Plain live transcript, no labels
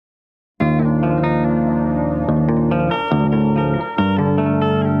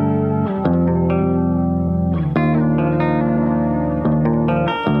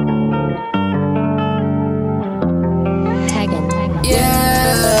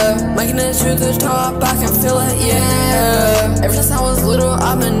making it to the top, I can feel it, yeah. Ever since I was little,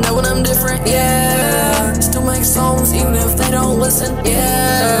 I've been knowing I'm different, yeah. Still make songs even if they don't listen,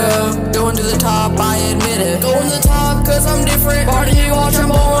 yeah. Going to the top, I admit it. Going to the top cause I'm different. Party you watch, I'm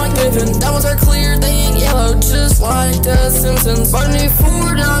born like Pippen. Diamonds are clear, they ain't yellow, just like the Simpsons. Bought a new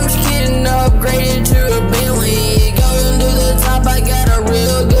Ford, I'm just kidding, upgraded to a Ballin. Going to the top, I got a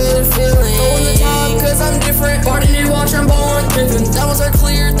real good feeling. Going to the top cause I'm different. Bought a new watch, I'm born like Pippen. Diamonds are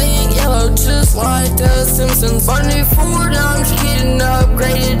clear, they ain't yellow, just like the Simpsons. Bought a new Ford, I'm just kidding,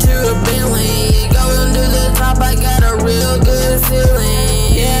 upgraded to a Ballin. Going to the top, I got a real good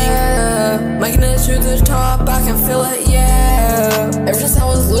feeling, yeah. Making it to the top, I can feel it, yeah. Ever since I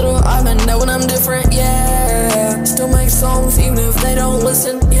was little, I've been knowing I'm different, yeah. Still make songs even if they don't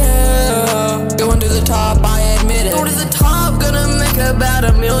listen, yeah. Going to the top, I admit it. Going to the top, gonna make about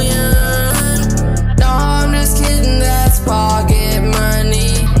 $1 million. No, I'm just kidding, that's pocket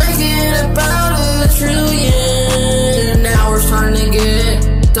money. Making about $1 trillion. Now we're starting to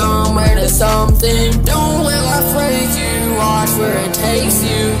get somewhere to something. Don't let life break you, watch where it takes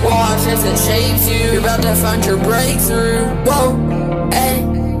you. Watch as it shapes you, you're about to find your breakthrough. Whoa,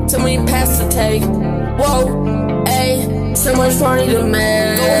 ayy, so many paths to take. Whoa, ayy, so much money to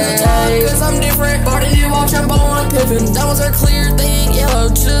make. Going to the top cause I'm different. Bought a new watch, I'm born like Pippen. Diamonds are clear, they ain't yellow,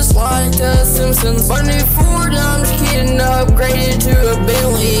 just like the Simpsons. Bought a new Ford, I'm just kidding, upgraded to a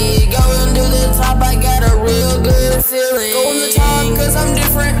Ballin. Going to the top, I got a real good feeling. Going to the top cause I'm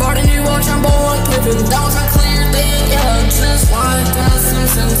different. Bought a new watch, I'm born like Pippen. Diamonds are clear, they ain't yellow, just like the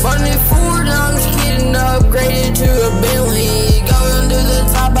Simpsons. Bought a new Ford, I'm just kidding, upgraded to a Ballin. Going to the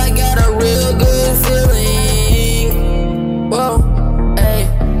top, I got a real good feeling. Whoa,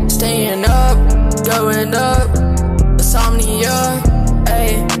 ayy, staying up, going up, insomnia,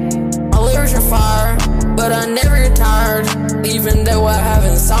 ayy. My lyrics are fire, but I never get tired, even though I have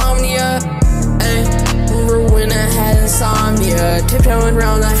insomnia, ayy. Remember when I had insomnia, tiptoeing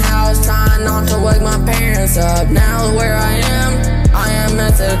around the house, trying not to wake my parents up. Now where I am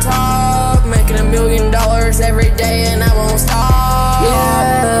at the top, making $1 million every day and I won't stop.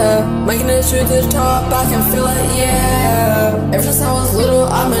 Yeah, making it to the top, I can feel it, yeah. Ever since I was little,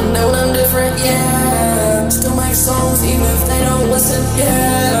 I've been knowing I'm different, yeah. Still make songs even if they don't listen,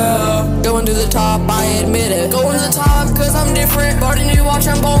 yeah. Going to the top, I admit it. Going to the top cause I'm different. Bought a new watch,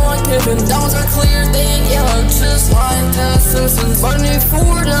 I'm born like Pippen. Diamonds are clear, they ain't yellow, just like the Simpsons. Bought a new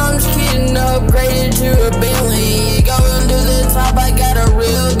Ford, I'm just kidding, upgraded to a Ballin. Going to the top, I got a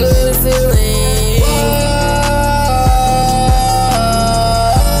real good feeling.